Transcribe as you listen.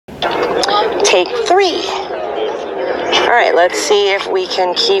Take 3. All right, let's see if we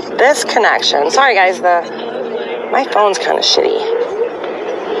can keep this connection. Sorry, guys, my phone's kind of shitty.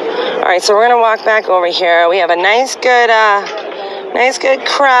 All right, so we're gonna walk back over here. We have a nice, good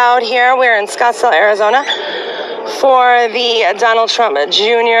crowd here. We're in Scottsdale, Arizona, for the Donald Trump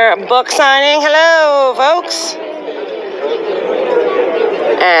Jr. book signing. Hello, folks.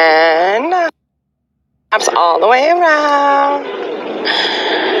 And wraps all the way around.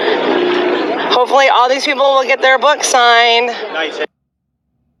 Hopefully all these people will get their book signed. Nice.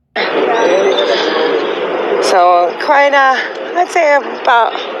 So quite I'd say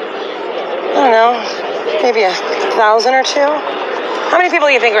about, I don't know, maybe 1,000 or 2. How many people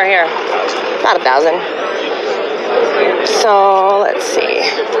do you think are here? About 1,000. So let's see.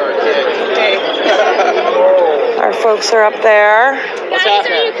 Our folks are up there.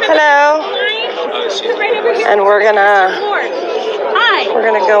 Hello. And we're gonna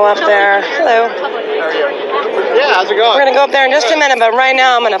go up there. Hello. Yeah, how's it going? We're gonna go up there in just a minute, but right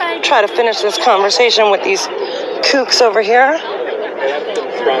now I'm gonna try to finish this conversation with these kooks over here.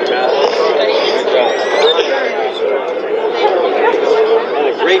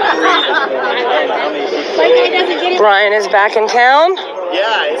 Brian is back in town.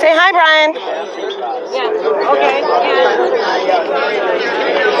 Yeah. Say hi, Brian. Okay.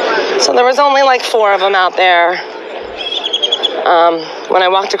 So there was only like 4 of them out there. When I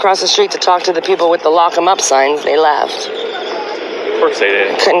walked across the street to talk to the people with the lock 'em up signs, they left. Of course they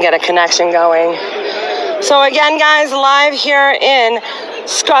did. Couldn't get a connection going. So again, guys, live here in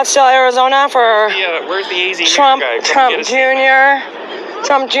Scottsdale, Arizona for where's the AZ Trump guy? Jr.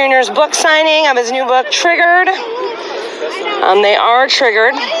 Trump Jr.'s book signing of his new book, Triggered. They are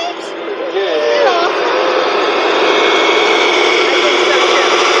triggered.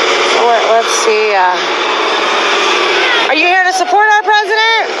 Let's see. Are you here to support our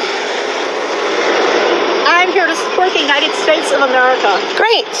president? I'm here to support the United States of America.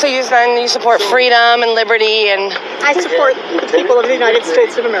 Great. So you support freedom and liberty and... I support the people of the United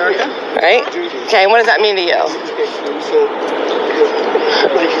States of America. Right? Okay, what does that mean to you?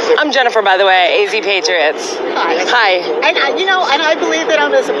 I'm Jennifer, by the way, AZ Patriots. Hi. And I believe that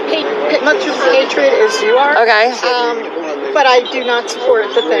I'm as much of a patriot as you are. Okay. But I do not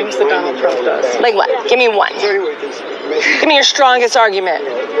support the things that Donald Trump does. Like what? Give me one. Give me your strongest argument.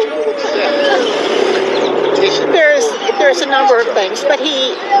 There's a number of things, but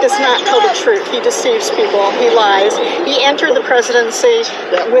he does not tell the truth. He deceives people. He lies. He entered the presidency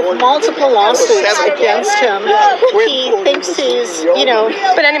with multiple lawsuits against him. He thinks he's,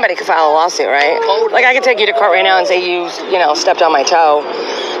 But anybody could file a lawsuit, right? Like I could take you to court right now and say you stepped on my toe.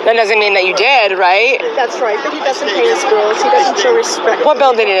 That doesn't mean that you did, right? That's right, but he doesn't pay his bills. He doesn't show respect. What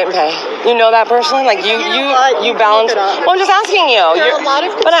bill did he didn't pay? You know that personally? Like you balance. Well, I'm just asking you. There are a lot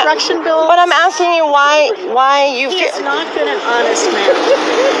of construction bills. But I'm asking you why you. He has not been an honest man.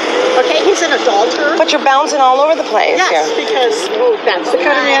 Okay, he's an adulterer. But you're bouncing all over the place. Yes, here. because that's the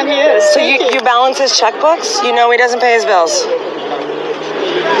kind of man he is. So you balance his checkbooks? You know he doesn't pay his bills.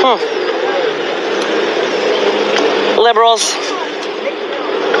 Liberals.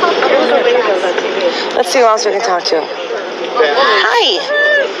 Let's see who else we can talk to. Hi.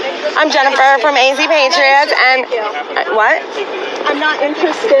 I'm Jennifer from AZ Patriots, and what? I'm not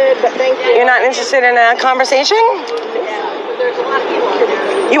interested, but thank you. You're not interested in a conversation?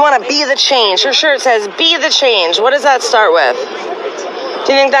 You want to be the change. Your shirt says, be the change. What does that start with?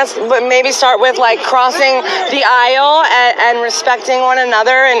 Do you think that's maybe start with like crossing the aisle and respecting one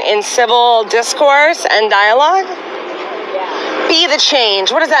another in civil discourse and dialogue? Be the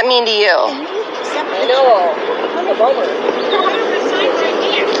change. What does that mean to you? No. I'm a bummer.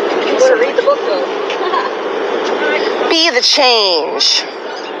 You better read the book though. Be the change.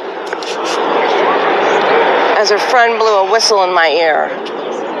 As her friend blew a whistle in my ear.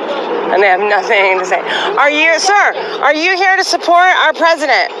 And they have nothing to say. Are you here to support our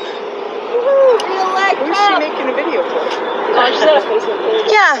president? Who's she making a video for?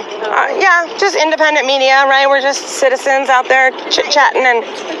 Yeah, just independent media, right? We're just citizens out there chit-chatting and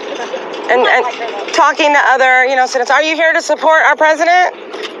talking to other, citizens. Are you here to support our president?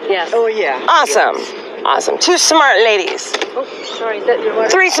 Yes. Oh, yeah. Awesome. 2 smart ladies. Oh, sorry. Is that your water?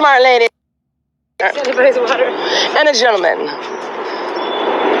 3 smart ladies. Is anybody's water? And a gentleman.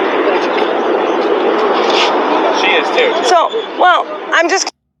 She is too. So, I'm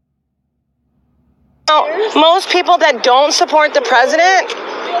just... Most people that don't support the president,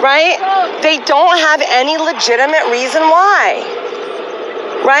 right, they don't have any legitimate reason why,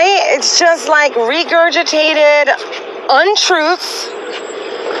 right? It's just like regurgitated untruths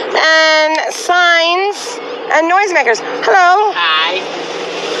and signs and noisemakers. Hello. Hi.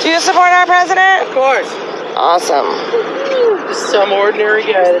 Do you support our president? Of course. Awesome. Just some ordinary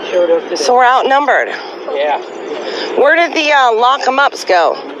guy that showed up today. So we're outnumbered. Yeah. Where did the lock 'em ups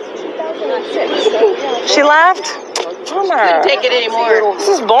go? She left? Bummer. Take it anymore. This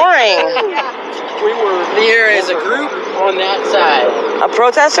is boring. We were there as a group on that side. Of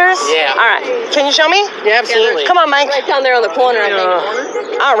protesters? Yeah. All right. Can you show me? Yeah, absolutely. Come on, Mike. Right down there on the corner, I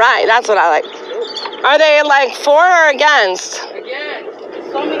think. All right. That's what I like. Are they like for or against? Again,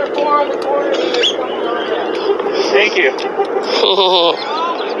 some that are four on the corner. Thank you.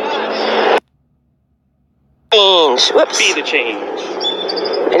 Change. Whoops. Be the change.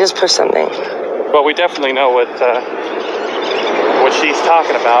 I just pushed something. But we definitely know what she's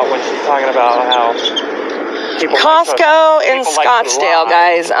talking about when she's talking about how people Costco in people like to Scottsdale, lie.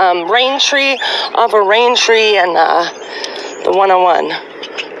 guys. Raintree, off of Raintree and the 101.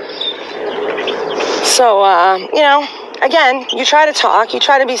 So, you know, again, you try to talk, you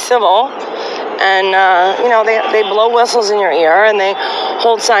try to be civil, and, you know, they blow whistles in your ear and they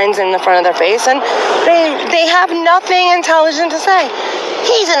hold signs in the front of their face, and they have nothing intelligent to say.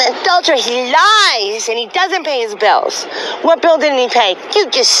 He's an adulterer, he lies, and he doesn't pay his bills. What bill didn't he pay? You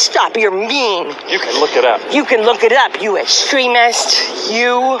just stop, you're mean. You can look it up. You can look it up, you extremist,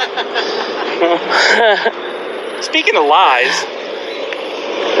 you. Speaking of lies,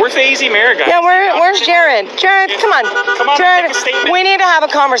 where's the Easy Mayor guy? Yeah, where's Jared? Jared, come on. Come on, Jared, make a statement. we need to have a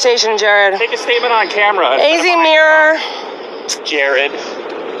conversation, Jared. Take a statement on camera. AZ Mirror. Jared.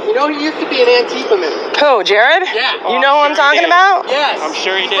 You know, he used to be an Antifa member. Who, Jared? Yeah. You know who I'm talking about? Yes. I'm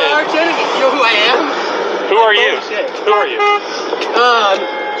sure he did. Arch enemy. You know who I am? Who are you? Bullshit. Who are you?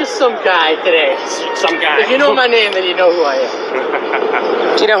 Just some guy today. Some guy. If you know my name, then you know who I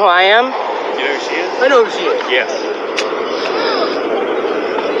am. Do you know who I am? You know who she is? I know who she is. Yes.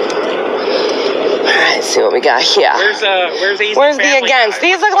 Let's see what we got here. Where's the against?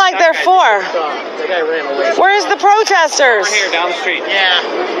 These look like they're for. That guy ran away. Where's the protesters? Over here, down the street. Yeah.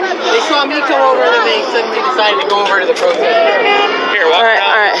 They saw me come over and then they suddenly decided to go over to the protest. Here, walk All right, down.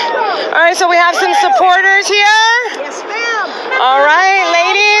 all right. All right, so we have some supporters here. Yes, ma'am. All right,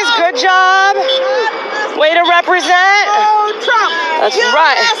 ladies, good job. Way to represent. Oh, Trump. That's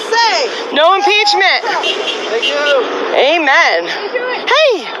right. USA. No impeachment. Thank you. Amen.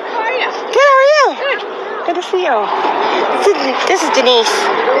 Hey. How are you? Good, how are you? Good to see you. This is Denise.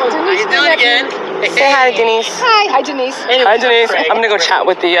 How you doing again? Say hi to Denise. Hi. Hi, Denise. Hi, Denise. I'm gonna go chat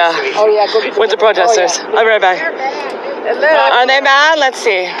with the Oh, yeah. Go get with the protesters. I'll be right back. Are they bad? Let's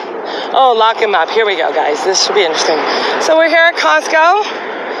see. Oh, lock him up. Here we go, guys. This should be interesting. So we're here at Costco.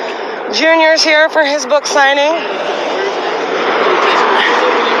 Junior's here for his book signing.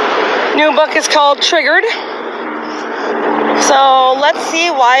 New book is called Triggered. So let's see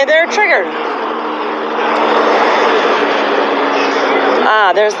why they're triggered.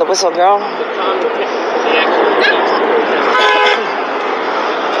 Ah, there's the whistle girl.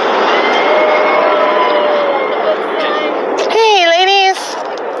 Hey, ladies.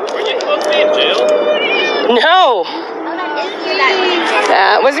 Were you supposed to be in jail? No,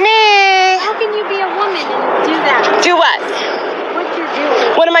 that was me. How can you be a woman and do that? Do what? What you're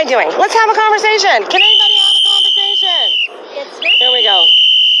doing? What am I doing? Let's have a conversation. Can anybody have a conversation? It's very Here we go.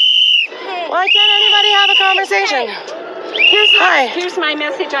 okay. Why can't anybody have a conversation? Hi. Here's my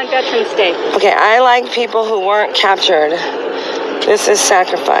message on Veterans Day. Okay, I like people who weren't captured. This is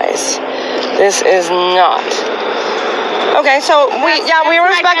sacrifice. This is not. Okay, so we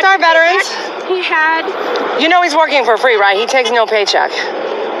respect our veterans. He had, You know he's working for free, right? He takes no paycheck.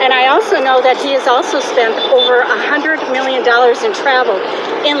 and I also know that he has also spent over $100 million in travel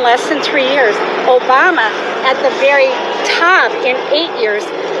in less than 3 years. Obama, at the very top in 8 years,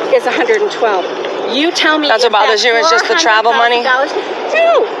 is 112. You tell me That's if what bothers you is just the travel money?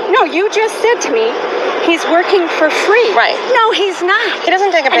 No, you just said to me, he's working for free. Right. No, he's not. He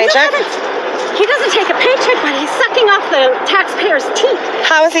doesn't take a And you paycheck. He doesn't take a paycheck, but he's sucking off the taxpayers' teeth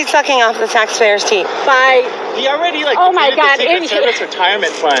How is he sucking off the taxpayers' teeth? by. He already Oh my God, completed the Secret Service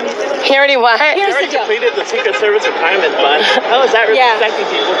retirement fund. He already what? He Here's the already deal. completed the Secret Service retirement fund. How is that Yeah. respecting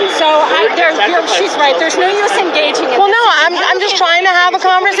people? So she's right. There's no use engaging in Well, this. no, I'm just trying to have a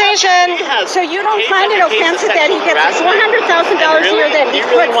conversation. So you don't find it offensive that he gets $400,000 a year that he You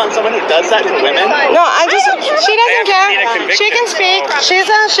really puts. want someone who does that to women? No, she doesn't care. She can speak.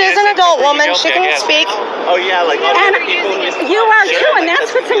 She's an adult woman. She can speak. Oh yeah, like all the And other people who you are too, and that's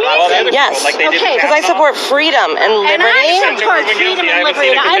what's amazing. Yes, Okay, because I support freedom and And I liberty. support freedom and liberty.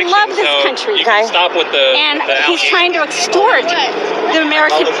 And I love this country. You can stop with the And the he's allegation. trying to extort the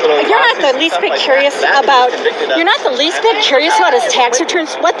American. You're not the least bit curious about. You're not the least bit curious about his tax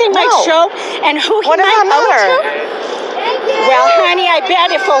returns, what they might No. show, and who he What does might that owe matter? to. Well, honey, I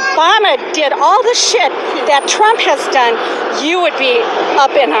bet if Obama did all the shit that Trump has done, you would be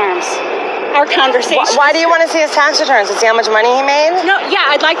up in arms. Our conversation. Why do you want to see his tax returns to see how much money he made? No, yeah,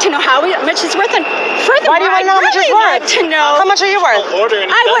 I'd like to know how much it's worth. And furthermore, Why do you want to know how much it's worth? To know how much are you worth?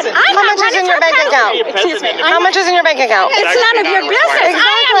 How much is in your bank account? Excuse me. How much is in your bank account? It's none of your business. Exactly.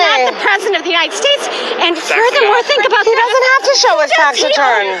 I am not the president of the United States. And furthermore, think about He doesn't have to show his tax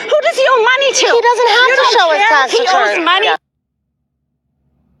return. Who does he owe money to? He doesn't have to show his tax return. He owes money. Yeah.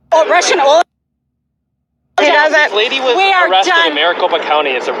 Oh, Russian oil. He doesn't. This lady was We are arrested done. in Maricopa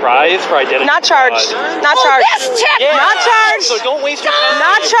County as a prize for identity. Not charged. fraud. Not charged. This chick. Yeah. Not charged. So don't waste your time.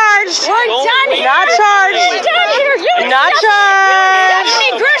 Not charged. We're done here. Not charged. We're done here. You Not charged.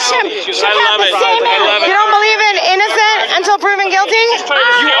 Stephanie Grisham. I love it. I love You don't believe in innocent until proven guilty?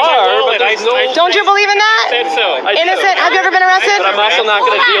 You are, but there's no. Don't you believe in that? said so. I do. Innocent. Have you ever been arrested? But I'm also not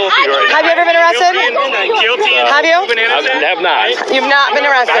going to deal with you right now. Have you ever been arrested? Guilty. Have you? I have not. You've not been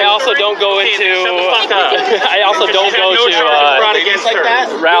arrested. I also don't go into. I also don't go to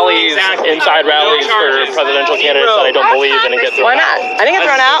rallies, inside rallies for presidential candidates that I don't believe in and get thrown Why not? out. I didn't get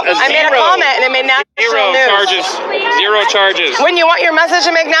thrown out. I made a comment and it made national news. Zero charges. Wouldn't you want your message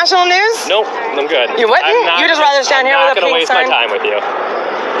to make national news? Nope, I'm good. You wouldn't? You'd just rather stand here with a pink sign? I'm not going to waste my time with you.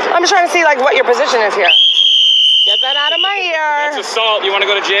 I'm just trying to see like what your position is here. Get that out of my ear. That's assault. You want to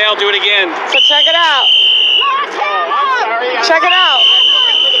go to jail? Do it again. So check it out. Check it out.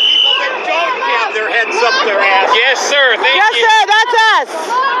 Their heads up their ass. Yes, sir. Thank Yes, you. sir. That's us.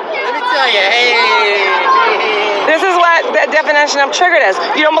 Let me tell you, hey. This is what the definition of triggered is.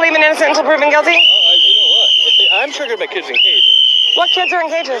 You don't believe in innocent until proven guilty? You know what? I'm triggered by kids in cages. What kids are in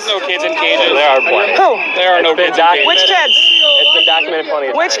cages? No kids in cages. There are plenty. Who? There are no kids in cages. Which kids? It's been documented plenty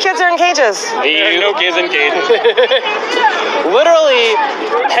of Which times. kids are in cages? There are no kids in cages. Literally,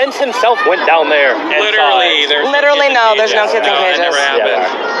 Pence himself went down there. And Literally, no. There's no kids in cages. That never happened.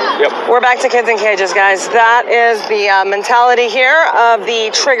 Yep. We're back to kids in cages, guys. That is the mentality here of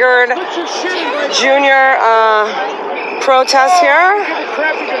the triggered junior protest here.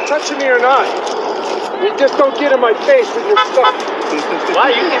 Crap, you can touch me or not. You just don't get in my face with your stuff.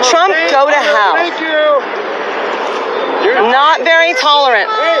 Trump, go to hell. Thank you. Not very tolerant.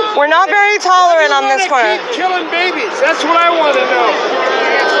 We're not very tolerant on this corner. Keep killing babies. That's what I want to know.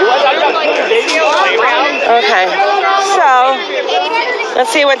 Okay. So,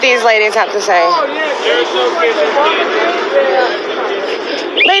 let's see what these ladies have to say.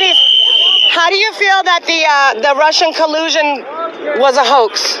 Ladies, how do you feel that the Russian collusion was a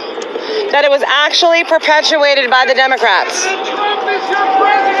hoax? That it was actually perpetuated by the Democrats?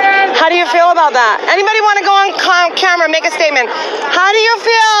 How do you feel about that? Anybody want to go on camera and make a statement? How do you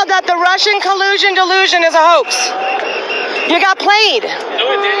feel that the Russian collusion delusion is a hoax? You got played.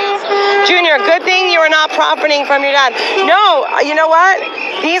 Junior, good thing you are not profiting from your dad. No, you know what?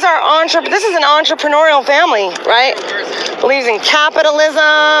 This is an entrepreneurial family, right? Believes in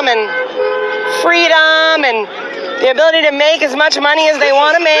capitalism and freedom and the ability to make as much money as they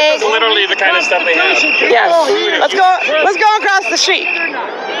want to make. This is literally the kind of stuff they have. Yes. Let's go across the street.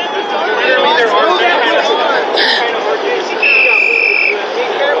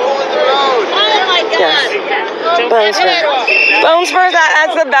 Yes. Bone spur. Bone spur,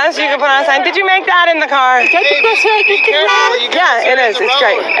 that's the best you can put on a sign. Did you make that in the car? Yeah, it is. It's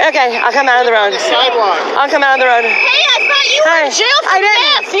great. Okay, I'll come out of the road. I'll come out of the road. Hey, I thought you were in jail for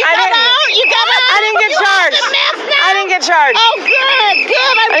meth. You got out? You got out? I didn't get charged. I didn't get charged. Oh, good,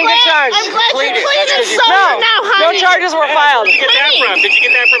 good. I didn't get charged. I'm glad you're clean and sober now, No honey. charges were filed. Where'd you get that from? Did you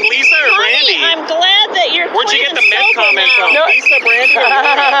get that from Lisa or Brandy? I'm glad that you're Where'd you clean get the and meth sober comment now. from? No. Lisa, Brandy, or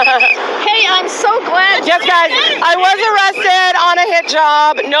Laura? Hey, I'm so glad. Yes, guys, I was arrested on a hit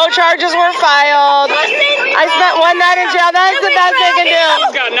job. No charges were filed. I spent one night in jail. That is the best they can do.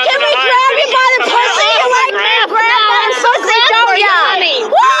 You've got nothing Can to we hide. grab you by the pussy? You like me, Grandma? I'm so glad for you, honey.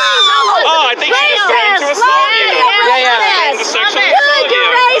 Oh, I think she was trying to assault you. Yeah. To sexually Good, assault you.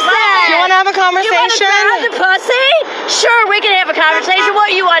 you're racist. Do you want to have a conversation? grab the pussy? Sure, we can have a conversation.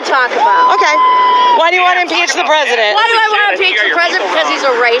 What do you want to talk about? Okay. Why do you want to impeach the president? Why do I want to impeach the president? Because he's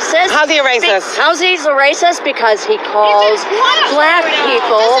a racist. How's he a racist? How's he a racist? Because he calls black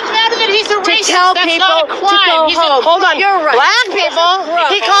people to tell people to go home. Hold on. You're right. Black people?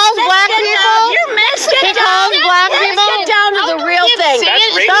 He calls black people? You're messed He calls black people? Let's get down to the real thing.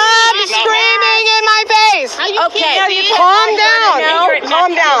 That's racist. Stop screaming in my face. Okay. Calm down.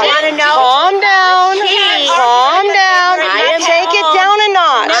 Calm down. Wanna know? Calm down. Calm down. I am Take it calm. down a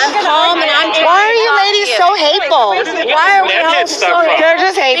notch. I'm calm and I'm trying Why are to you talk ladies to so hateful? Why are we all Meth so stuff from? hateful? They're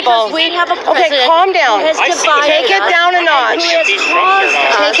just hateful. Because we have a Okay, president calm down. who has I see divided the Take it us down a and notch. who has These caused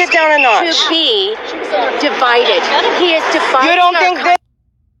drunks are us Take it down a notch. to be divided. He is divided. You don't think this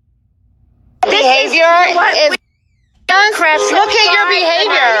behavior is... Look at your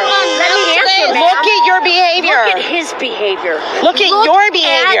behavior. Let me answer, ma'am. Look at your behavior. Look at his behavior. Look at your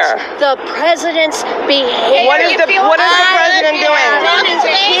behavior. At the president's behavior. What is the president doing?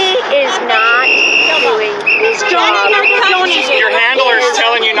 He is not doing his job. Your handler is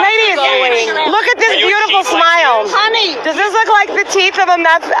telling you not Ladies, to engage. look at this Are you beautiful cheap like smile. this? Honey, Does this look like the teeth of a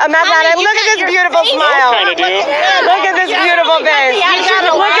meth addict? Look at this beautiful smile. Kind of do. Look at this beautiful face.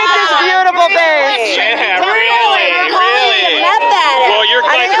 Look at this beautiful face. Yeah, really. Well, you're I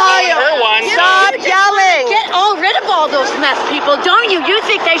like didn't call you. her one. Stop yelling. Get rid of all those meth people, don't you? You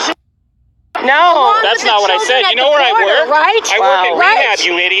think they should... No. That's not what I said. You know where I work? Right? I work at rehab,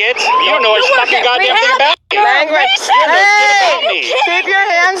 you idiot. You don't know a fucking goddamn thing about me. Language. Hey, keep your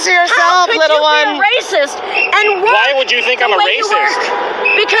hands to yourself, little one. How could you be a racist and work Why would you think I'm a the way you racist?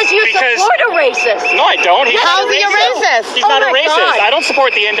 work? Because you support a racist. No, I don't. He's How's not a he a racist? He's not a my racist. God. I don't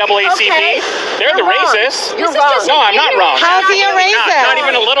support the NAACP. Okay. They're the You're wrong. racists. You're wrong. No, I'm not wrong. How's he a racist? Not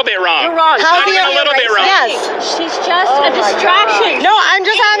even a little bit wrong. You're wrong. How's Not he even a little bit wrong. Yes. She's just a distraction. No, I'm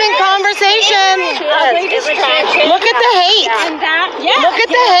just having conversation. Look at the hate. Look at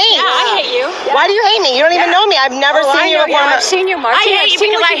the hate. I hate you. Why do you hate me? You don't even know me. I've never seen you before. I've seen your marching. I hate you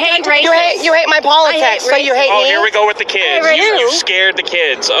because I hate racists. You hate my politics, so you hate Oh, me. here we go with the kids. You scared the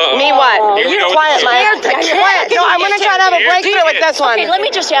kids. Me what? Here we go with Quiet, the Mike. kids. Quiet. No, I'm going to try to have a breakthrough with this one. Okay, let me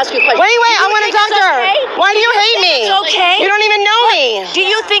just ask you a question. Wait, I want to talk to her. Why do you hate me? It's okay. You don't even know me. Do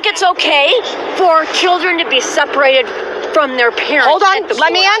you think it's okay for children to be separated from their parents? Hold on,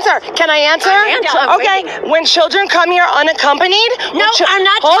 let me answer. Can I answer? I'm Okay, waiting. when children come here unaccompanied. No, I'm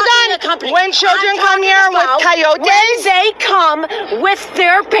not Hold talking on. accompanied. When children I'm come talking here with about coyotes, when they come with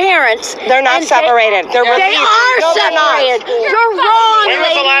their parents. they're not and separated. They're They released. are No, they're not. separated. You're wrong, When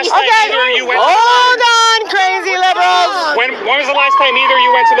was the lady. last time either of you went to the Hold border? on, crazy liberals. When was the last time either of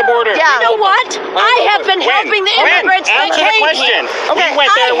you went to the border? Yeah. You know what? I have been helping the immigrants that Answer the came question. here. Okay. We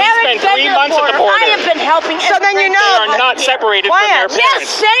went there. We spent 3 months at the border. I have been helping So then you immigrants. know. They are not separated from Quiet. their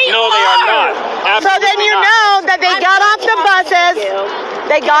parents. Yes, they No, they are not. So Absolutely then you not. know that they got off the buses.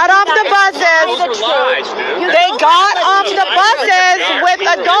 They got off the buses. They got off the buses with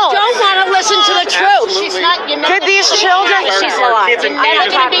adults. Don't want to listen to the truth. she's not. You're not. Did these children? She's lying. Kids and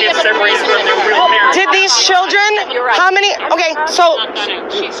kids and kids separated from their real parents. Did these children? You're right. How many? Okay, so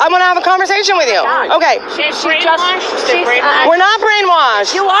I'm gonna have a conversation with you. Okay, we're not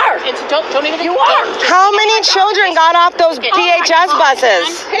brainwashed. You are. Don't even. You are. How many children got off those DHS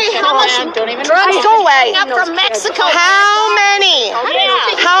buses? Hey, how much? Don't even. Go away. Up from Mexico. How many?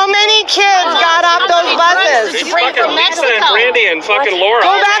 How many kids got off those buses? These fucking Lisa and Brandy and fucking Laura.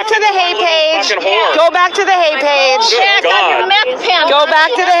 Go back to the hate page. Fucking whore. Go back to the hate page. Good God. Go back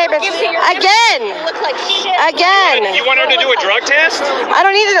to the hate page. Again. Again. You want her to do a drug test? I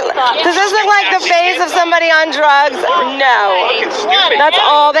don't need to. Does this look like the face of somebody on drugs? No. Fucking stupid. That's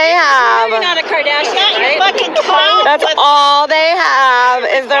all they have. Not a Kardashian, right? Fucking clown. That's all they have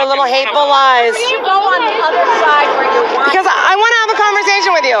is their little hateful lies. You go on the other side where you want. Because I want to have a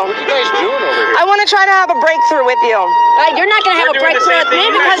conversation with you. What are you guys doing over here? I want to try to have a breakthrough with you. You're not going to have a We're doing the breakthrough same with me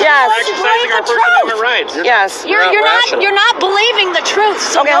thing. because Yes. We're exercising our First Amendment rights. Yes. you're not believing the truth.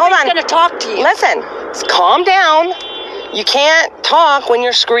 So Okay, hold nobody's on. going to talk to you. Listen, calm down. You can't talk when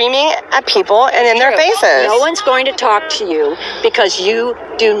you're screaming at people and in their faces. No one's going to talk to you because you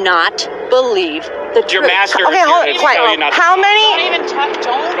do not believe the Your truth. master Okay, is hold here on. to tell you Quiet. not to How talk. many?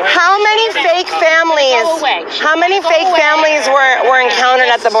 How many fake families? How many fake families were encountered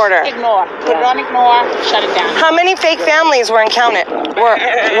at the border? Ignore. Put it on ignore. Shut it down. How many fake families were encountered?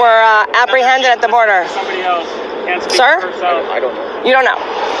 Were apprehended at the border? Somebody else. Can't speak Sir? for herself. I don't know. You don't know.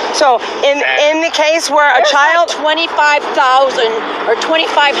 So in the case where a child, 25,000 or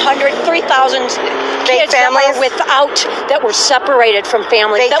 2,500, 3,000 Fake kids that families? that were separated from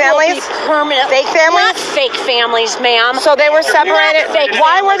families. Fake that families? will be permanent. Fake families? Not fake families, ma'am. so they were separated. Not fake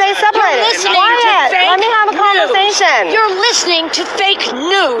Why were they separated? You're listening to Quiet. fake Let me have a conversation. news. You're listening to fake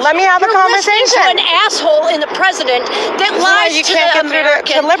news. Let me have a You're listening conversation. to an asshole in the president that This is why lies you to can't the get through to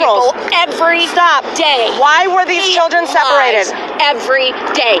American liberals. people every Stop. day. Why were these He children separated? lies every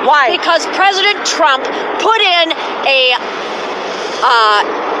day. Why? Because President Trump put in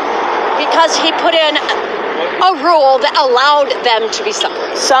because he put in a rule that allowed them to be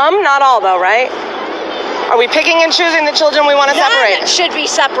separated. Some, not all, though, right? Are we picking and choosing the children we want to None separate? should be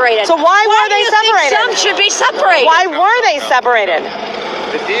separated. So why were do they you think separated? some should be separated. Why were they separated?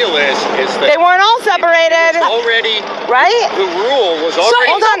 the deal is that They weren't all separated. already, right? the rule was So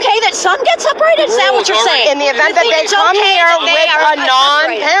already... it's okay that some get separated? Is that what you're saying? In the event that they come here with a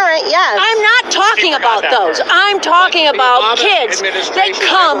non-parent, yes. I'm not talking about those. I'm talking about kids. They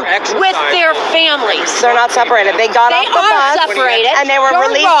come with their families. They're not separated. They got They off the are bus separated. and they were You're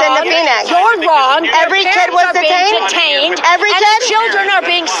released wrong. into Phoenix. You're wrong. Every Their kid was parents are being detained? detained. Every and kid? the children are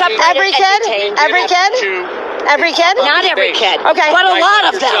being separated Every and kid? detained. Every kid? Every kid? Not every kid. Okay. But a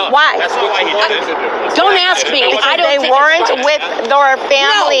lot of them. Why? That's what you wanted to do. Don't ask me. I don't They think weren't it's right. with their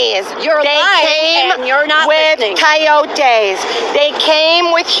families. No, you're they lying came and you're not with listening. coyotes. They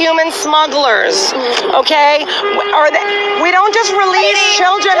came with human smugglers. Okay? We don't just release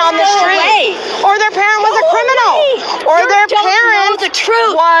children on the No street. way. Or their parent was a criminal. Or You their don't know parent the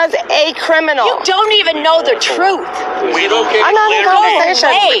truth. was a criminal. You don't even know the truth. We don't get I'm having a Go conversation.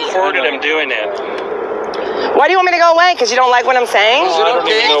 away. Recorded him doing it. Why do you want me to go away? Because you don't like what I'm saying? Is it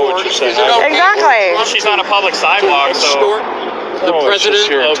okay? know what you're saying. Is it okay? Exactly. Well, she's on a public sidewalk, so. Extort the president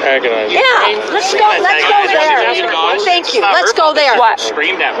of... antagonizing. Yeah, let's go there. Thank you. Let's go there. What?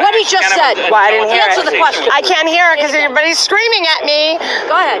 Screamed at me. What he just said. Well, I didn't hear Answer it. the question. I can't hear it because everybody's screaming at me.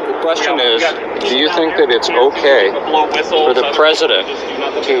 Go ahead. The question is, do you think that it's okay for the president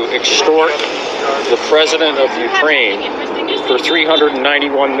to extort the president of Ukraine for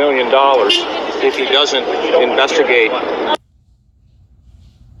 $391 million if he doesn't investigate?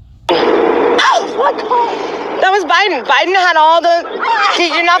 That was Biden. Biden had all the...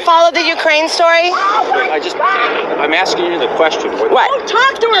 Did you not follow the Ukraine story? I'm asking you the question. What?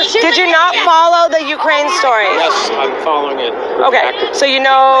 Talk to her. Did you not follow the Ukraine story? Yes, I'm following it. Okay, so you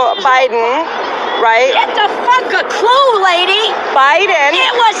know Biden, right? Get the fuck a clue, lady. Biden.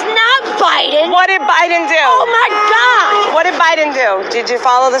 It was not Biden. What did Biden do? Oh my God. What did Biden do? Did you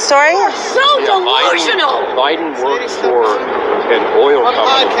follow the story? So delusional. Biden worked for an oil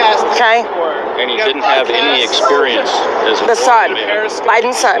company, Okay. and he didn't have any experience as a The son. man.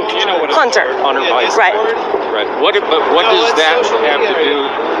 Biden's son. Hunter. Hunter Biden. Right. Right. What does that have to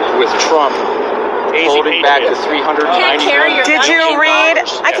do with Trump holding back the $390 Can't carry your Did you read?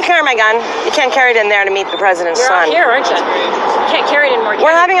 I can carry my gun. You can't carry it in there to meet the president's You're son. out here, aren't you? You can't carry it anymore.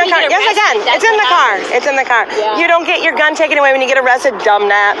 We're having a car. Yes, I can. It's in the car. It's in the car. Yeah. You don't get your gun taken away when you get arrested, dumb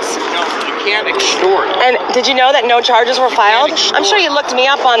naps. No, you can't extort. And did you know that no charges were filed? I'm sure you looked me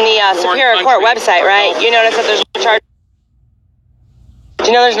up on the Superior Court website, right? You noticed that there's no charges. Do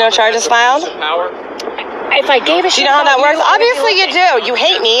you know there's no charges filed? If I gave a Do shit you know how that about works? you, I would Obviously do you it. do. You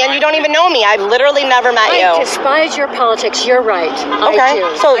hate me and you don't even know me. I've literally never met you. I despise your politics. You're right. Okay, I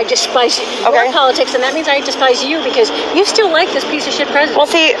do. so- I despise your Okay. politics, and that means I despise you because you still like this piece of shit president. Well,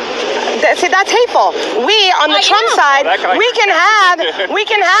 see, that's hateful. We on the I Trump am. side, we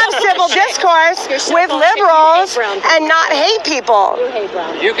can have civil discourse with liberals and not hate people. You hate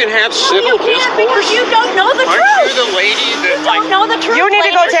Brown. You can have civil Because discourse. you don't know the Aren't truth. you the lady that Don't know the truth. You need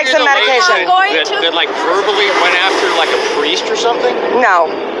to go lady. take some medication. I'm going to. that like verbally went after like a priest or something? No.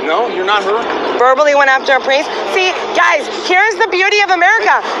 No, you're not her. Verbally went after a priest. See, guys, here's the beauty of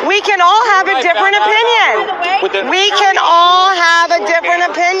America. We can all have a different opinion. We can all have a different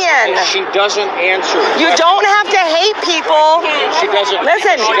opinion. She doesn't answer. You don't have to hate people. She doesn't.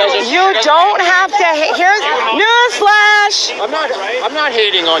 Listen, She doesn't. you don't have to hate. Here's newsflash. I'm not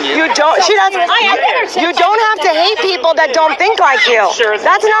hating on you. You don't. She doesn't. You don't have to hate people that don't think like you.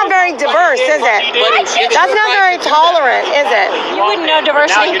 That's not very diverse, is it? That's not very tolerant, is it? You wouldn't know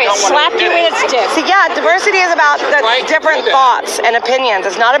diversity if it slapped you in its dick. See, yeah, diversity is about the different thoughts and opinions.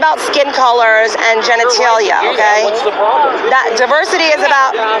 It's not about skin colors and genitalia, okay? What's the problem? That diversity is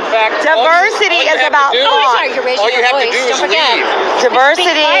about thoughts. All you have to do is leave.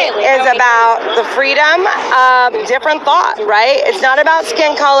 Diversity is about the freedom of different thought, right? It's not about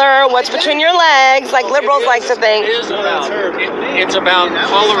skin color, what's between your legs, like liberals like to think. It's about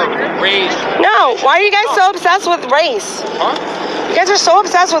color, race. No, why are you guys so obsessed with race? Huh? You guys are so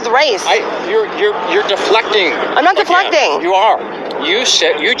obsessed with race. You're deflecting. I'm not deflecting. You are. You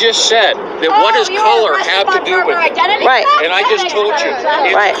just said that what does color have to do with it? Right. And I just told you,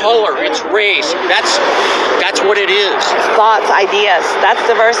 it's Right. color, it's race. That's what it is. Thoughts, ideas. That's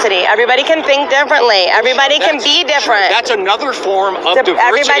diversity. Everybody can think differently. Everybody can be different. That's another form of diversity.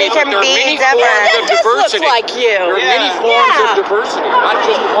 Everybody can but there are be many different. forms of diversity. like you. There are many forms of diversity, not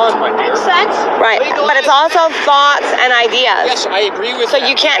just one, my dear. Right. But it's also thoughts and ideas. Yes, I agree with So that.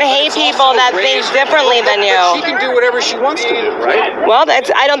 you can't But hate it's people also that think race. differently than But you. she can do whatever she wants to do, right? Well,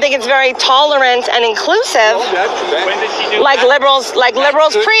 I don't think it's very tolerant and inclusive. Like liberals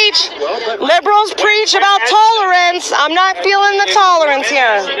preach. Liberals preach about tolerance. I'm not feeling the tolerance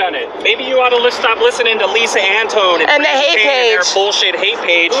here. Maybe you ought to stop listening to Lisa Antone and the hate page. Their bullshit hate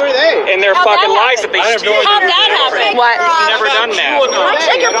page. Who are they? And their fucking lies that they spew. How'd that happen? What? She's never done that.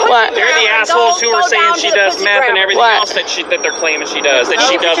 What? They're the assholes who are saying she does meth and everything What? else that they're claiming she does, that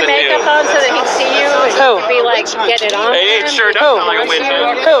she Put doesn't your makeup do. on so that he'd see you and Who? be like, get it on. It sure does Who? sound like a witch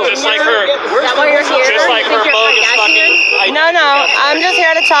hunt. Who? Just like her. Is that why you're here? Just like her Think you're bogus Kardashian? fucking. No, I'm just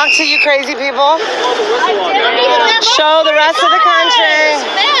here to talk to you crazy people. Show the rest of the country.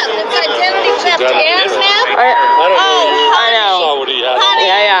 It's identity theft and meth. I know.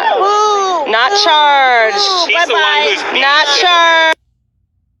 Yeah. Not charged. She's the one who's being Not charged.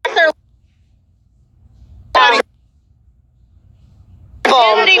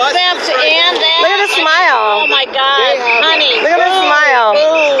 Identity theft and that. Look at the smile. Oh my God, honey. Look at the smile.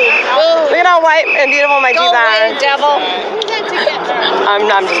 Look at how white and beautiful my Go teeth away, are. devil. I'm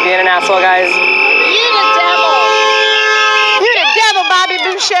just being an asshole, guys. You the devil. You the devil, Bobby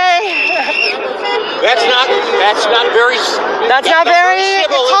Boucher. That's not very. That's not very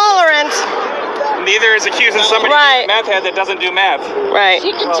tolerant. Neither is accusing somebody Right. of being a meth head that doesn't do meth. Right.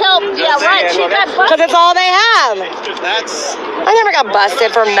 You can tell. Yeah, right. She got Because busted. it's all they have. That's I never got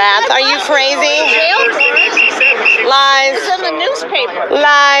busted for meth. Are you crazy? Jail for it. Lies. It's in the newspaper.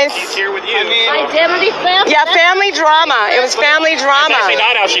 Lies. Here with you. Identity theft. Yeah, family drama. It was family That's actually drama.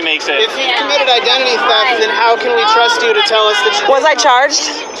 not how she makes it. if you committed identity theft, then how can we trust you to tell us the truth? Was I charged?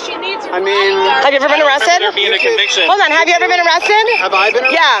 She needs. I mean, Have you ever been arrested? There being a conviction. Hold on. Have you ever been arrested? have I been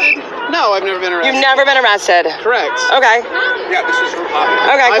arrested? Yeah. No, I've never been arrested. You've never been arrested. Correct. Okay. Yeah, this is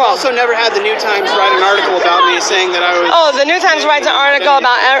Okay, I've cool. also never had the New Times write an article about me saying that I was. Oh, the New Times writes an article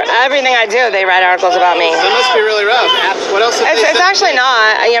about everything I do. They write articles about me. That must be really rough. What else? Have they It's said? actually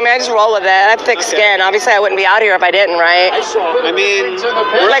not. I mean, I just roll with it. I have thick skin. Obviously, I wouldn't be out here if I didn't, right? I mean,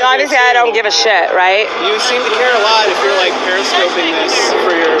 Like, obviously, I don't give a shit, right? you seem to care a lot if you're like periscoping this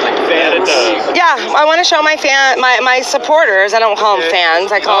for your fans. Yeah, I want to show my my supporters. I don't call them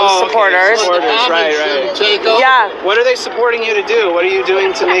fans. I call them supporters. Supporters, right. Yeah. What are they supporting you to do? What are you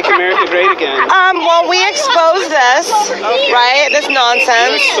doing to make America great again? Well, we expose this, right? This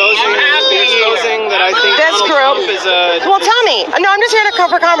nonsense. Exposing that I think This Donald group. Trump is a. Well, tell me. No, I'm just here to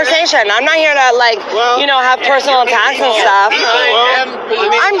for conversation. I'm not here to have personal attacks and stuff.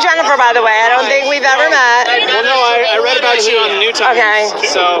 I'm Jennifer, by the way. I don't think we've ever met. Well, no, I read about you on the New Times. Okay.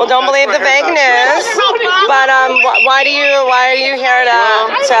 So Well, don't believe the fake news. But why are you here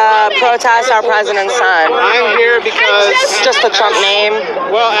to protest our president's son? I'm here because. Just the Trump name.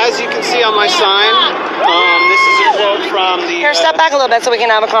 Well, as you can see on my sign, this is a quote from the. Here, step back a little bit so we can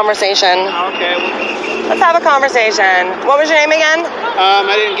have a conversation. Okay. Let's have a conversation. What was your name again? I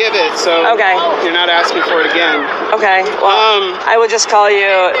didn't give it, so. Okay. You're not asking for it again. Okay. Well, I would just call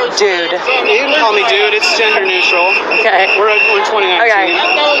you dude. You can call me dude. It's gender neutral. Okay. We're 2019.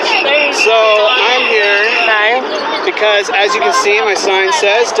 Okay. So I'm here Okay. because, as you can see, my sign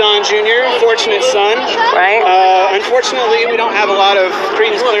says Don Jr., fortunate son. Right. Unfortunately, we don't have a lot of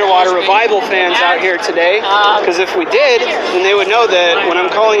Creedence Clearwater Revival fans out here today, because if we did, then they would know that when I'm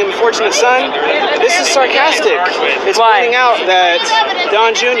calling him a fortunate son, this is sarcastic. It's Why? pointing out that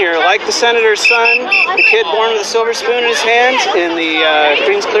Don Jr., like the senator's son, the kid born with a silver spoon in his hand in the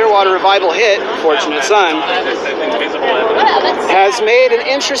Creedence Clearwater Revival hit, Fortunate Son, has made an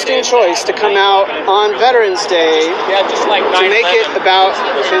interesting choice to come out on Veterans Day to make it about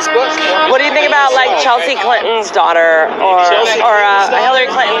his book. What do you think about like Chelsea Clinton's daughter, or Hillary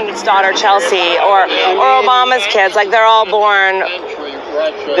Clinton's daughter Chelsea, or Obama's kids? Like they're all born.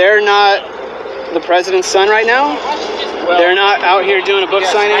 They're not the president's son right now. They're not out here doing a book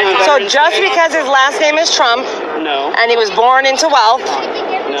signing on So Veterans just Day. because his last name is Trump No, and he was born into wealth,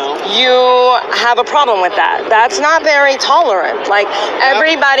 no. you have a problem with that. That's not very tolerant. Like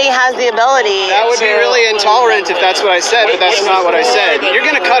everybody has the ability. That would be really intolerant if that's what I said, but that's not what I said. You're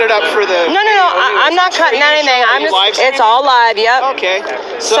gonna cut it up for the. No. I'm not cutting anything. I'm just. It's all live. Yep. Okay.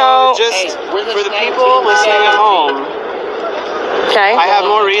 So just for the people listening at home, Okay. I have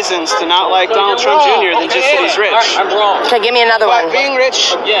more reasons to not like Donald Trump Jr. than just that he's rich. Okay. Give me another But one. being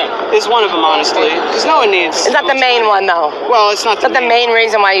rich is one of them, honestly, because no one needs. Is that the main one though? Well, it's not Is that the main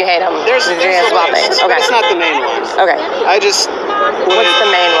reason why you hate him? There's Is he has wealth things? Okay. It's not the main one. Okay. I just. What's the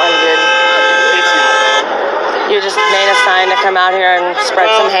main one, dude? It's not. You just made a sign to come out here and spread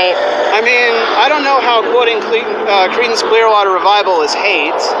some hate. I mean, I don't know how quoting Creedence Clearwater Revival is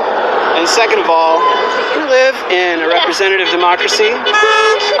hate. And second of all, we live in a representative democracy.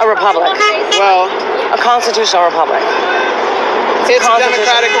 A republic. Well, A constitutional republic. It's a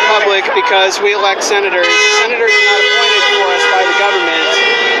democratic republic because we elect senators. Senators are not appointed for us by the government.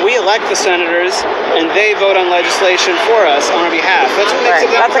 We elect the senators, and they vote on legislation for us on our behalf. That's what makes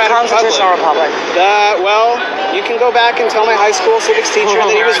a democratic That's a constitutional republic. Well, you can go back and tell my high school civics teacher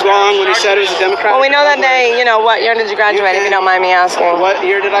that he was wrong when he said it was a democratic Well, we know that republic. day, what year did you graduate, if you don't mind me asking? What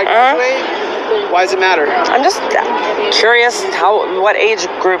year did I graduate? Why does it matter? I'm just curious what age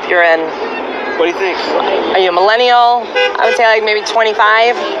group you're in. What do you think? Are you a millennial? I would say like maybe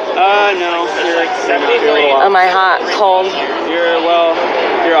 25. No. You're like 70. You're a little off. Am I hot, cold? You're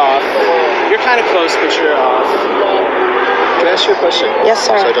off. You're kind of close, but you're off. Can I ask you a question? Yes,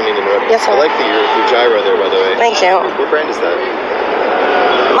 sir. Sorry, I don't mean to interrupt. Yes, sir. I like your gyro there, by the way. Thank you. What brand is that?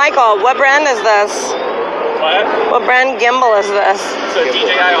 Michael, what brand is this? What? What brand gimbal is this? It's a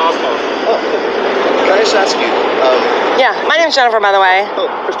DJI Osmo. Oh, can I just ask you? Yeah, my name's Jennifer, by the way. Oh,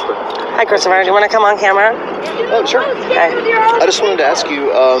 Christopher. Hi, Christopher. Do you want to come on camera? Oh, sure. Okay. I just wanted to ask you,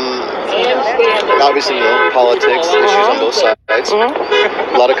 obviously, politics, issues on both sides.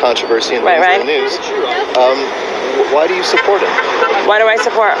 A lot of controversy and things in the news. Why do you support him? Why do I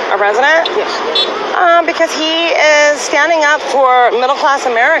support our president? Yes. Because he is standing up for middle-class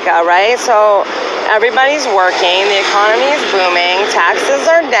America, right? So everybody's working, the economy is booming, taxes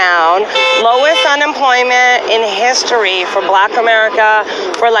are down, lowest unemployment in history for Black America,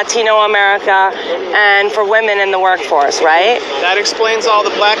 for Latino America, and for women in the workforce, right? That explains all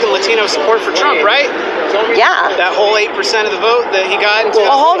the Black and Latino support for Trump, right? Yeah. That whole 8% of the vote that he got.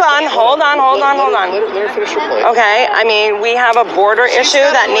 Well, hold on. Let her finish her point. Okay, I mean, we have a border issue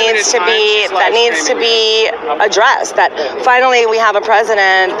that needs to be addressed. That finally we have a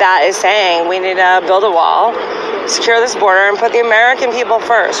president that is saying we need to build a wall, secure this border, and put the American people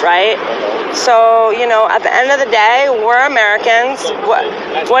first, right? So, at the end of the day, we're Americans.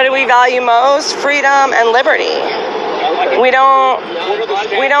 What do we value most? Freedom and liberty. We don't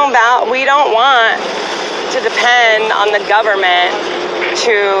want to depend on the government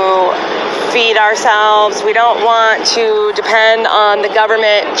to feed ourselves. We don't want to depend on the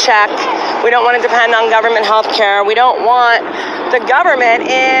government check. We don't want to depend on government health care. We don't want the government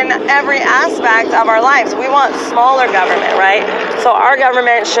in every aspect of our lives. We want smaller government, right? So our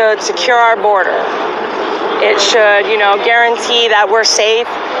government should secure our border. It should, guarantee that we're safe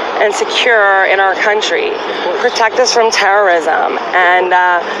and secure in our country. Protect us from terrorism. And,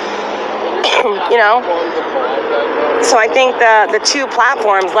 so I think the two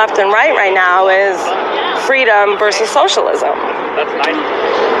platforms left and right now is freedom versus socialism. That's nice.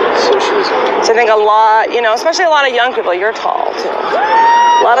 Socialism. So I think a lot, especially a lot of young people, you're tall too.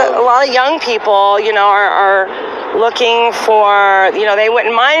 A lot of young people, are looking for, they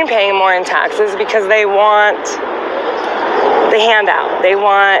wouldn't mind paying more in taxes because they want the handout. They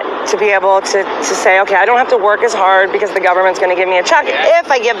want to be able to say, okay, I don't have to work as hard because the government's going to give me a check.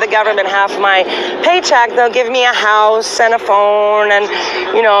 If I give the government half my paycheck, they'll give me a house and a phone and,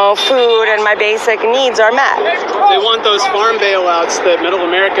 food, and my basic needs are met. They want those farm bailouts that Middle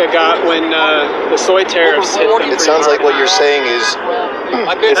America got when the soy tariffs hit them. It sounds like what you're saying is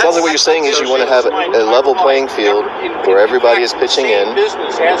you want to have a level playing field where everybody is pitching in,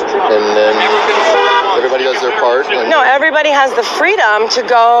 and then everybody does their part. No, everybody has the freedom to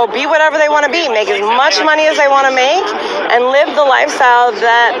go be whatever they want to be, make as much money as they want to make, and live the lifestyle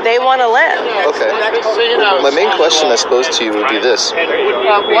that they want to live. Okay. My main question, I suppose, to you would be this.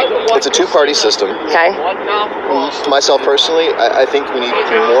 It's a two-party system. Okay. Myself personally, I think we need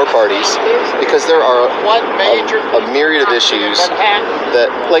more parties because there are a myriad of issues that,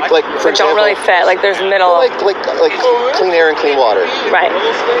 like for example, don't really fit. Like there's middle. Like clean air and clean water. Right.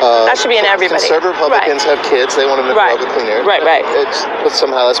 That should be in everybody. Conservative Republicans have kids. They want to involve with clean air. Right. But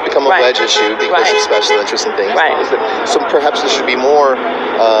somehow that's become a wedge issue because of special interests and things. Right. So perhaps there should be more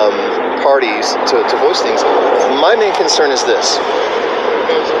parties to voice things. My main concern is this.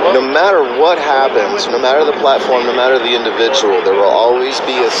 No matter what happens, no matter the platform, no matter the individual, there will always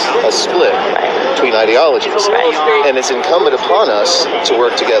be a split between ideologies. Right. And it's incumbent upon us to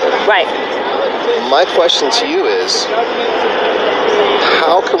work together. Right. My question to you is,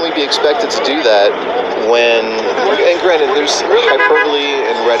 how can we be expected to do that when, and granted, there's hyperbole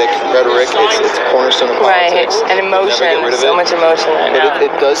and rhetoric, it's cornerstone of politics. Right, and emotion, so much emotion right now. But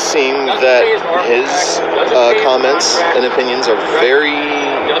it does seem that his comments and opinions are very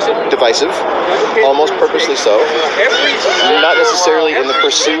divisive, almost purposely so. Not necessarily in the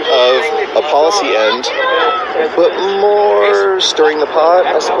pursuit of a policy end, but more stirring the pot,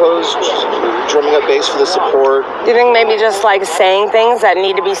 I suppose, drumming up base for the support. Do you think maybe just like saying things that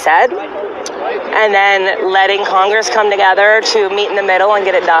need to be said? and then letting Congress come together to meet in the middle and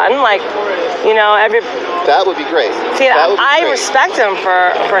get it done. Like, you know, that would be great. See, I respect him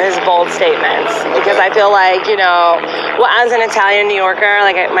for his bold statements because I feel like, you know, well, as an Italian New Yorker,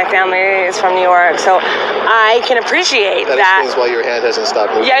 like my family is from New York, so I can appreciate that. That explains why your hand hasn't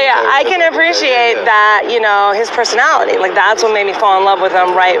stopped moving. Yeah, I can appreciate that, you know, his personality. Like, that's what made me fall in love with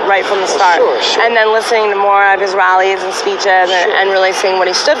him right from the start. Sure. And then listening to more of his rallies and speeches and really seeing what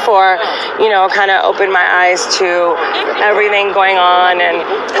he stood for, you know, kind of opened my eyes to everything going on and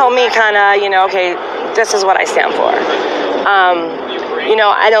helped me kind of, you know, okay, this is what I stand for. You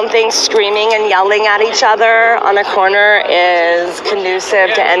know, I don't think screaming and yelling at each other on a corner is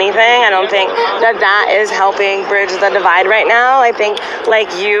conducive to anything. I don't think that is helping bridge the divide right now. I think, like,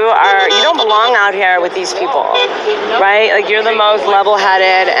 you don't belong out here with these people, right? Like, you're the most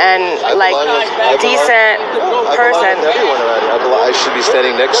level-headed and, like, decent person. Everyone around here. I should be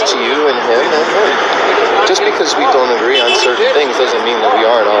standing next to you and him and him. Just because we don't agree on certain things doesn't mean that we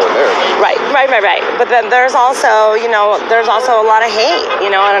aren't all Americans. Right. But then there's also, you know, a lot of hate. You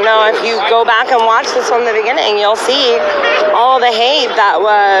know, I don't know if you go back and watch this from the beginning, you'll see all the hate that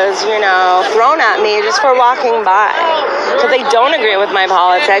was, you know, thrown at me just for walking by. Because they don't agree with my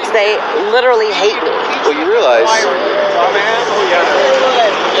politics. They literally hate me. Well, you realize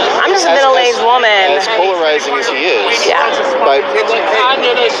I'm just a middle-aged woman. As polarizing as he is, yeah. It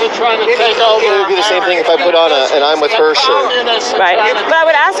would be the same thing if I put on an I'm with her shirt. Right. But I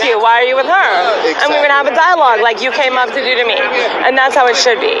would ask you, why are you with her? Exactly. And we would have a dialogue like you came up to do to me. And that's how it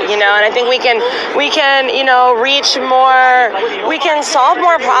should be, you know. And I think we can, you know, reach more, we can solve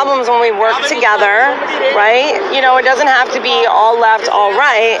more problems when we work together, right? You know, it doesn't have to be all left, all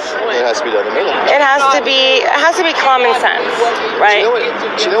right. It has to be done in the middle. It has to be common sense, right?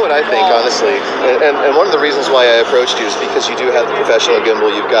 Do you know what I think, honestly? And one of the reasons why I approached you is because you do have the professional gimbal.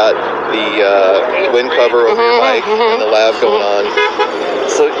 You've got the wind cover over your mic and the lav going on.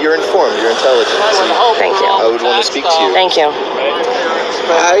 So you're informed, you're intelligent. So thank you. I would want to speak to you. Thank you.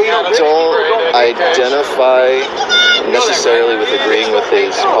 I don't identify necessarily with agreeing with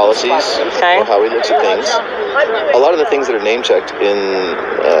his policies or how he looks at things. A lot of the things that are name-checked in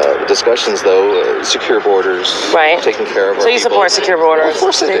discussions, though, secure borders, taking care of our people. So you support secure borders? Of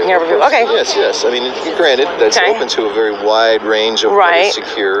course I do. Taking care of people. Okay. Yes. I mean, granted, that's open to a very wide range of what is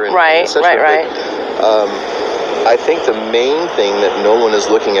secure and et cetera. Right. I think the main thing that no one is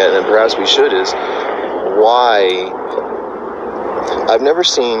looking at, and perhaps we should, is why. I've never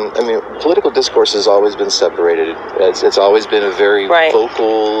seen, I mean, political discourse has always been separated. It's always been a very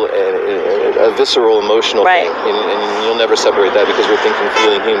vocal and a visceral, emotional thing. And you'll never separate that because we're thinking,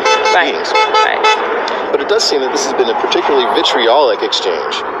 feeling human beings. But it does seem that this has been a particularly vitriolic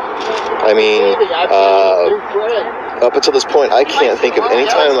exchange. I mean, up until this point, I can't think of any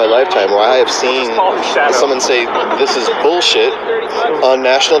time in my lifetime where I have seen someone say this is bullshit on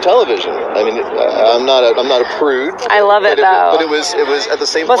national television. I mean, I'm not a prude. I love it though. But it was at the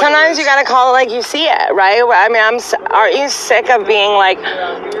same. But sometimes you gotta call it like you see it, right? I mean, aren't you sick of being like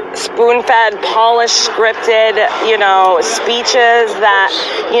spoon-fed, polished, scripted, you know, speeches that,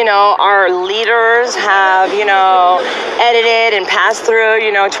 you know, our leaders have, you know, edited and passed through,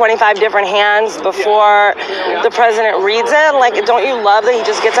 you know, 25 different hands before the president reads it? Like, don't you love that he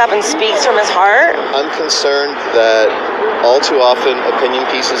just gets up and speaks from his heart? I'm concerned that all too often opinion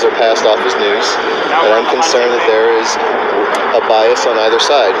pieces are passed off as news, and I'm concerned that there is a bias on either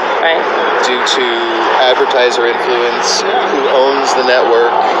side due to advertiser influence, who owns the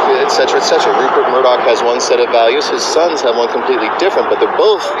network, etc., etc. Rupert Murdoch has one set of values, his sons have one completely different, but they're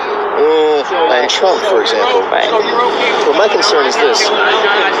both on Trump, for example. Well, my concern is this: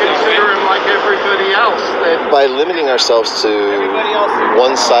 by limiting ourselves to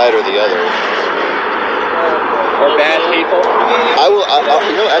one side or the other, or bad people.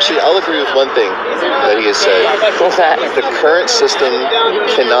 I'll agree with one thing that he has said. What's that? The current system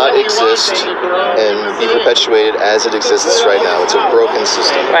cannot exist and be perpetuated as it exists right now. It's a broken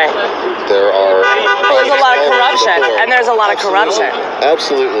system. Right. There's a lot of corruption, and there's a lot of corruption.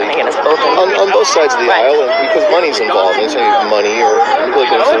 Absolutely. On both sides of the aisle, because money's involved. It's money or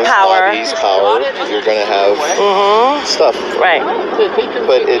political influence, lobbies, power. You're going to have stuff. Right.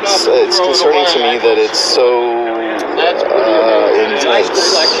 But it's concerning to me that it's so intense.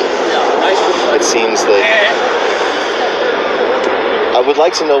 It seems that I would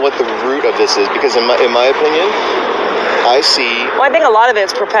like to know what the root of this is, because in my opinion, I see. Well, I think a lot of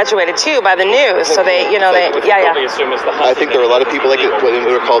it's perpetuated too by the news. So they assume it's the. I think there are a lot of people like what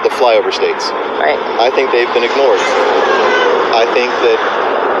are called the flyover states. Right. I think they've been ignored. I think that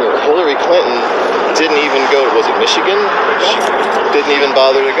Hillary Clinton didn't even go. Was it Michigan? She didn't even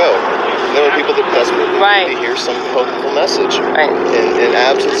bother to go. There were people that desperately need to hear some hopeful message. Right. In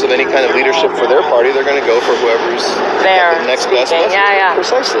absence of any kind of leadership for their party, they're going to go for whoever's there. The next best message. Yeah.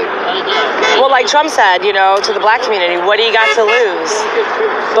 Precisely. Well, like Trump said, you know, to the black community, what do you got to lose?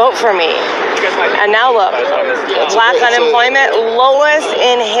 Vote for me. And now look, black unemployment lowest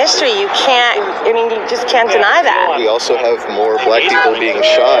in history. You just can't deny that. We also have more black people being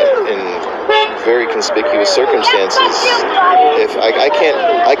shot in very conspicuous circumstances. If I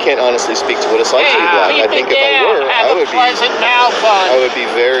can't honestly speak to what it's like to be black. I think if I were, I would be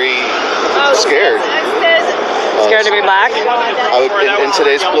very scared. Scared to be black? I would, in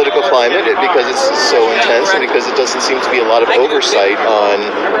today's political climate, because it's so intense and because it doesn't seem to be a lot of oversight on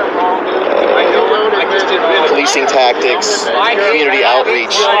policing tactics, community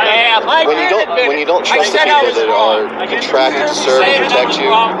outreach. When you don't trust the people that are contracted to serve and protect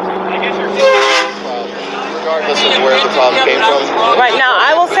you, regardless of where the problem came from. Right, now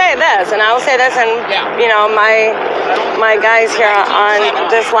I will say this, and you know, my guys here on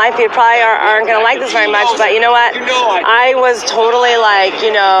this live feed probably aren't going to like this very much, but you know what? I was totally like,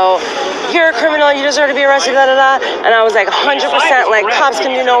 you know, you're a criminal, you deserve to be arrested, da da da. And I was like 100% like cops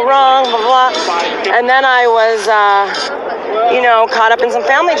can do no wrong, blah blah. And then I was you know, caught up in some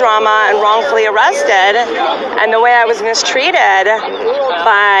family drama and wrongfully arrested, and the way I was mistreated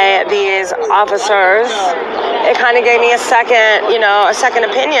by these officers, it kind of gave me a second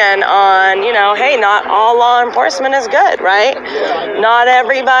opinion on, you know, hey, not all law enforcement is good, right? Not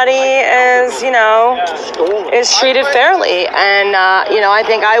everybody is, you know, is treated fairly, and you know, I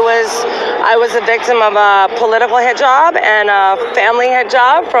think I was a victim of a political hit job and a family hit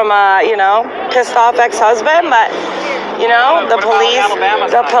job from a, you know, pissed off ex-husband, but you know, the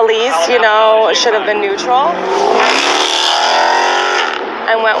police, you know, should have been neutral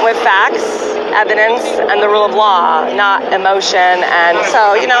and went with facts, evidence, and the rule of law, not emotion. And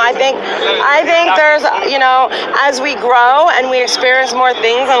so, you know, I think there's, you know, as we grow and we experience more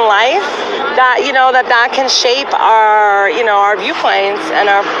things in life, that, you know, that can shape our, you know, our viewpoints and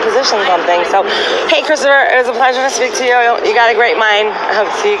our positions on things. So, hey, Christopher, it was a pleasure to speak to you. You got a great mind. I hope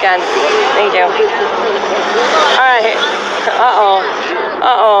to see you again. Thank you. All right. Uh-oh.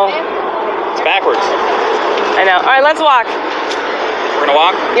 It's backwards. I know. All right, let's walk. We're gonna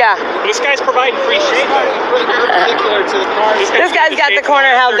walk? Yeah. This guy's providing free shade. This guy's got the corner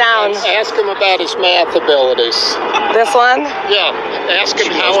held down. Ask him about his math abilities. This one? Yeah. Ask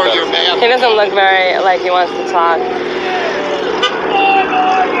him how are your math. He doesn't look very like he wants to talk.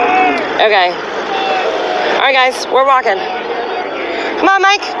 Okay. All right, guys, we're walking. Come on,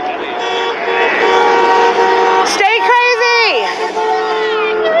 Mike. Stay crazy.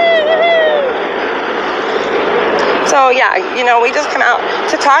 So yeah, you know, we just come out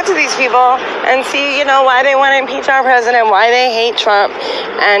to talk to these people and see, you know, why they want to impeach our president, why they hate Trump,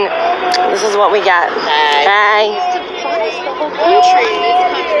 and this is what we get. Bye.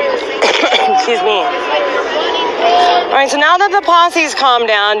 Excuse me. All right, so now that the posse's calmed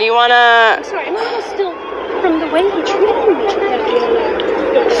down, do you want to... I'm sorry, I'm still from the way he treated me.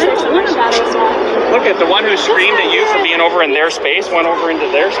 Look at the one who screamed at you for being over in their space, went over into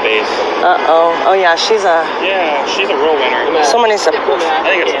their space. Uh-oh. Oh, yeah, she's a real winner. So many... I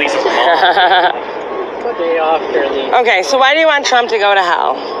think it's Lisa's mom. Okay, so why do you want Trump to go to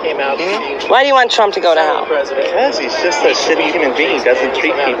hell? Why do you want Trump to go to hell? Because he's just a shitty human being. He doesn't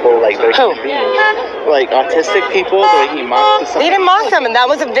treat people like they're human beings. Like autistic people, the way he mocks them. He didn't mock them, and that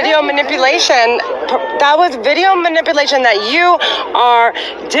was a video manipulation. That was video manipulation that you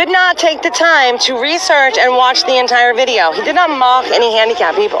did not take the time to research and watch the entire video. He did not mock any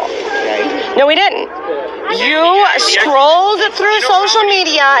handicapped people. No, he didn't. You scrolled through social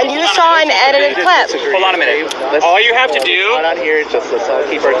media and you saw an edited clip. Hold on a minute. All you have to do.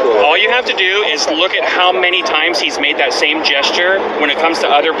 All you have to do is look at how many times he's made that same gesture when it comes to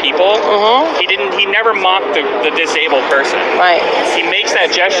other people. He never mocked the disabled person. Right. He makes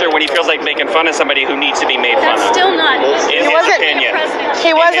that gesture when he feels like making fun of somebody who needs to be made fun of. That's still not. He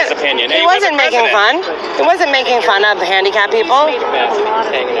wasn't making fun. He wasn't making fun of handicapped people.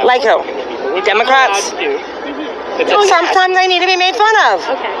 Like who? Democrats? Sometimes they need to be made fun of.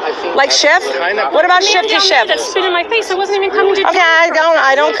 Okay. Like Schiff? What about Shifty Schiff? That spit in my face. I wasn't even coming to. Okay, I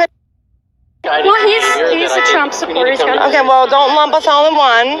don't. Well, he's a Trump supporter. Okay, well, don't lump us all in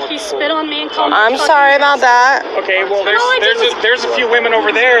one. He spit on me and called me. I'm sorry about that. Okay, well, there's a few women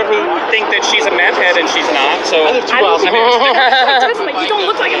over there who think that she's a meth head and she's not. So Definitely, you don't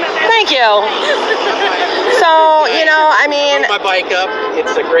look like a meth head. Thank you. So, you know, I mean, my bike up.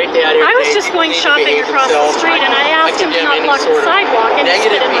 It's a great day out here. I was just going shopping across the street, and I asked him to not block the sidewalk, and he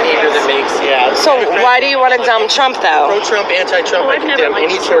spit negative in my behavior that face. makes so why do you want to dump Trump, though? pro-Trump, anti-Trump. I I've never condemn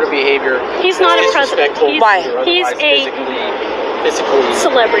liked any sort of behavior. He's not a president. Why? He's a physically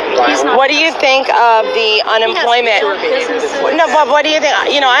celebrity. He's not. What do you think of the unemployment? No, but what do you think?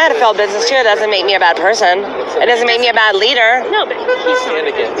 You know, I had a failed business too. It doesn't make me a bad person. It doesn't make me a bad leader. No, but he's not.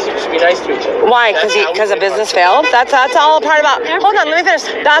 be nice to each other. Why? Because a business failed? That's all a part about. Hold on, let me finish.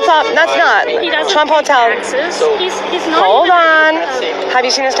 That's all. That's not. Trump Hotel. He's not. Hold on. Have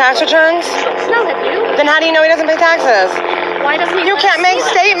you seen his tax returns? No, have you? Then how do you know he doesn't pay taxes? Why doesn't he? You can't make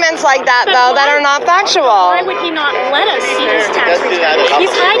statements like that, though, that are not factual. Why would he not let us see his tax returns? He's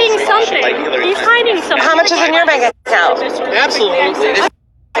hiding something. He's hiding something. How much is in your bank account? Absolutely. This is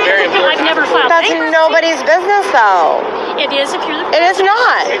very important. I've never filed. That's nobody's business, though. It is if you're the. It is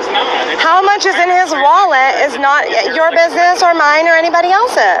not. How much is in his wallet is not your business or mine or anybody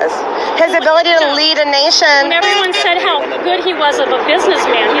else's. His ability to lead a nation. When everyone said how good he was of a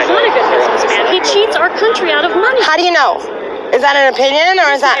businessman, he's not a good businessman. He cheats our country out of money. How do you know? Is that an opinion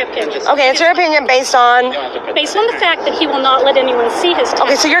or is that? My opinion. Okay, it's your opinion based on. Based on the fact that he will not let anyone see his tax.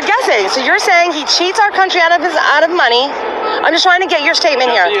 Okay, so you're guessing. So you're saying he cheats our country out of money. I'm just trying to get your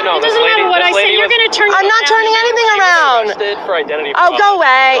statement here. It doesn't matter what I say. You're going to turn. I'm not turning anything around. Oh, go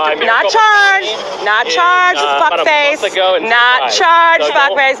away. Not charged. Not charged, fuckface. Not charged,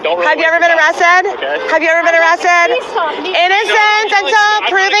 fuckface. Have you ever been arrested? Have you ever been arrested? Innocent until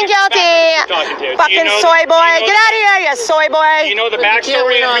proven guilty. Fucking soy boy. Get out of here, you soy boy. You know the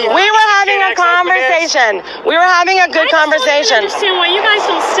backstory. We were having a conversation. We were having a good conversation. I understand why you guys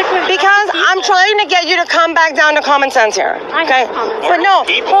don't stick with. Because I'm trying to get you to come back down to common sense here. Okay? But no,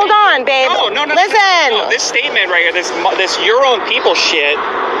 hold on, babe. No. Listen. No, this statement right here, this your own people shit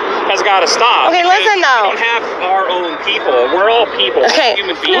has got to stop. Okay, listen though. We don't have our own people. We're all people. Okay,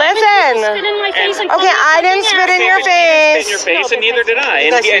 Human beings. listen. Okay, I didn't spit in your face. Spit in your face, and neither did I.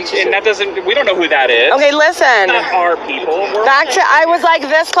 And that doesn't. We don't know who that is. Okay, listen. Not our people. Back to. I was like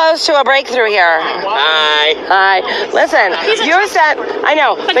this close to a breakthrough here. Hi. Listen. You said. I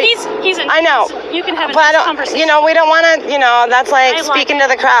know. But he's. I know. You can have a but conversation. You know, we don't want to. You know, that's like speaking to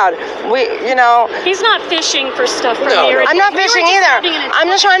the crowd. You know. He's not fishing for stuff from here. I'm not fishing either. I'm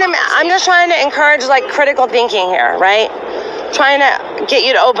just trying to encourage like critical thinking here, right? Trying to get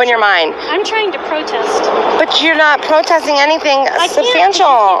you to open your mind. I'm trying to protest. But you're not protesting anything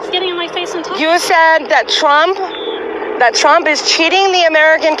substantial. He's getting in my face and talking. You said that Trump is cheating the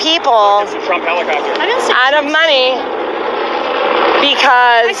American people Trump helicopter. out of money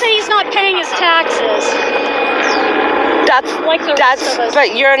because I say he's not paying his taxes.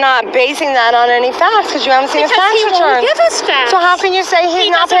 But you're not basing that on any facts because you haven't seen his tax returns. He won't give us facts. So how can you say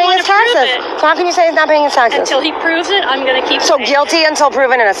he's not paying his taxes? So how can you say he's not paying his taxes? Until he proves it, I'm going to keep. So guilty until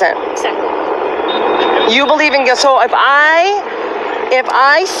proven innocent. Exactly. You believe in guilt. So if I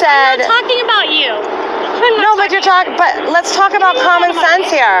said. I'm not talking about you. No, but But let's talk about common sense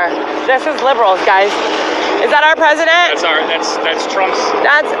here. This is liberals, guys. Is that our president? That's Trump's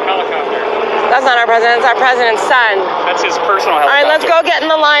helicopter. That's not our president. It's our president's son. That's his personal helicopter. All right, let's go get in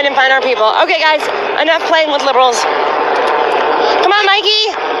the line and find our people. Okay, guys, enough playing with liberals. Come on,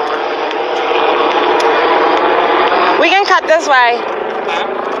 Mikey. We can cut this way.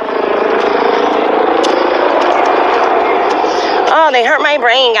 Oh, they hurt my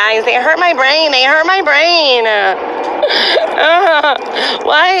brain, guys. They hurt my brain.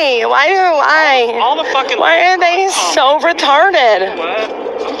 Why? All the fucking. Why are they so retarded? What?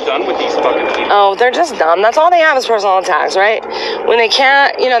 I'm done with these fucking people. Oh, they're just dumb. That's all they have is personal attacks, right? When they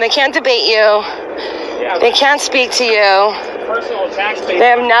can't, they can't debate you. They can't speak to you. Personal attacks. They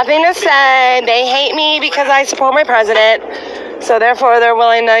have nothing to say. They hate me because I support my president. So therefore, they're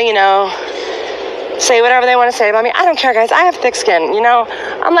willing to, say whatever they want to say about me. I don't care, guys. I have thick skin.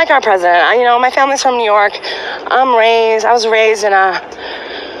 I'm like our president. My family's from New York. I was raised in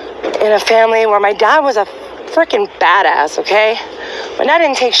a family where my dad was a freaking badass, okay? But I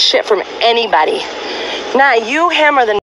didn't take shit from anybody. Not you, him, or the